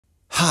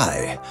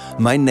Hi,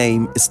 my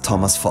name is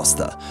Thomas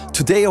Foster.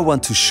 Today I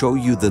want to show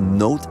you the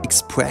note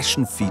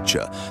expression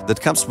feature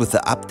that comes with the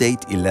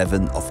update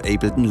 11 of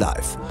Ableton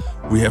Live.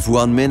 We have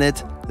 1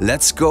 minute,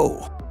 let's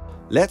go!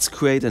 Let's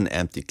create an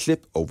empty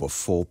clip over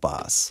 4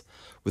 bars.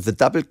 With a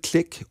double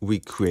click we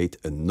create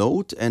a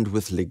note, and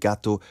with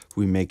legato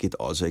we make it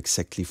also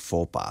exactly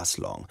 4 bars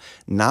long.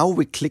 Now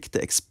we click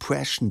the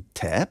expression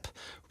tab,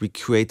 we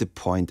create a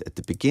point at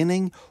the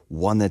beginning,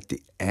 1 at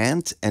the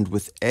end, and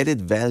with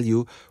added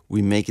value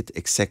we make it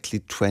exactly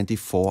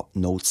 24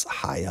 notes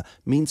higher,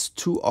 means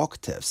 2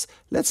 octaves.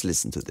 Let's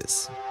listen to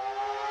this.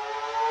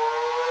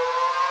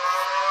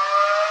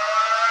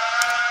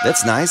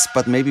 That's nice,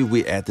 but maybe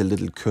we add a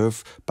little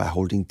curve by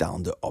holding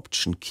down the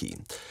Option key.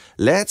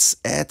 Let's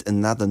add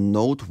another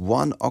note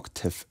 1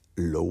 octave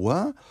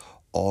lower,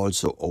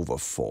 also over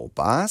 4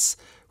 bars.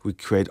 We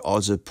create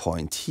also a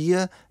point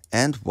here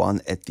and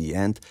 1 at the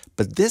end,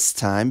 but this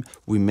time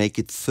we make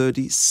it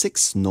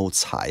 36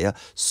 notes higher,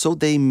 so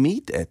they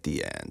meet at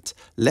the end.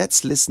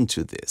 Let's listen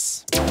to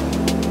this.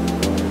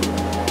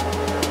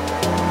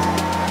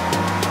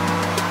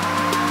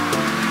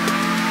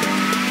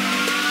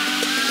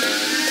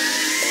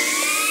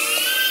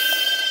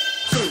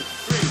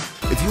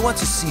 If you want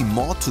to see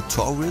more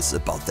tutorials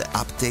about the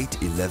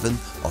update 11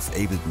 of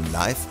Ableton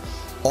Live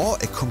or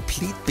a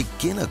complete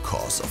beginner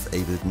course of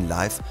Ableton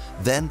Live,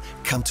 then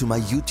come to my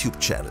YouTube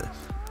channel,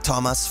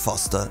 Thomas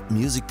Foster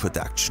Music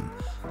Production.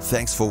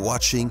 Thanks for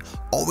watching,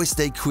 always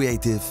stay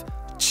creative,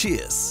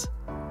 cheers!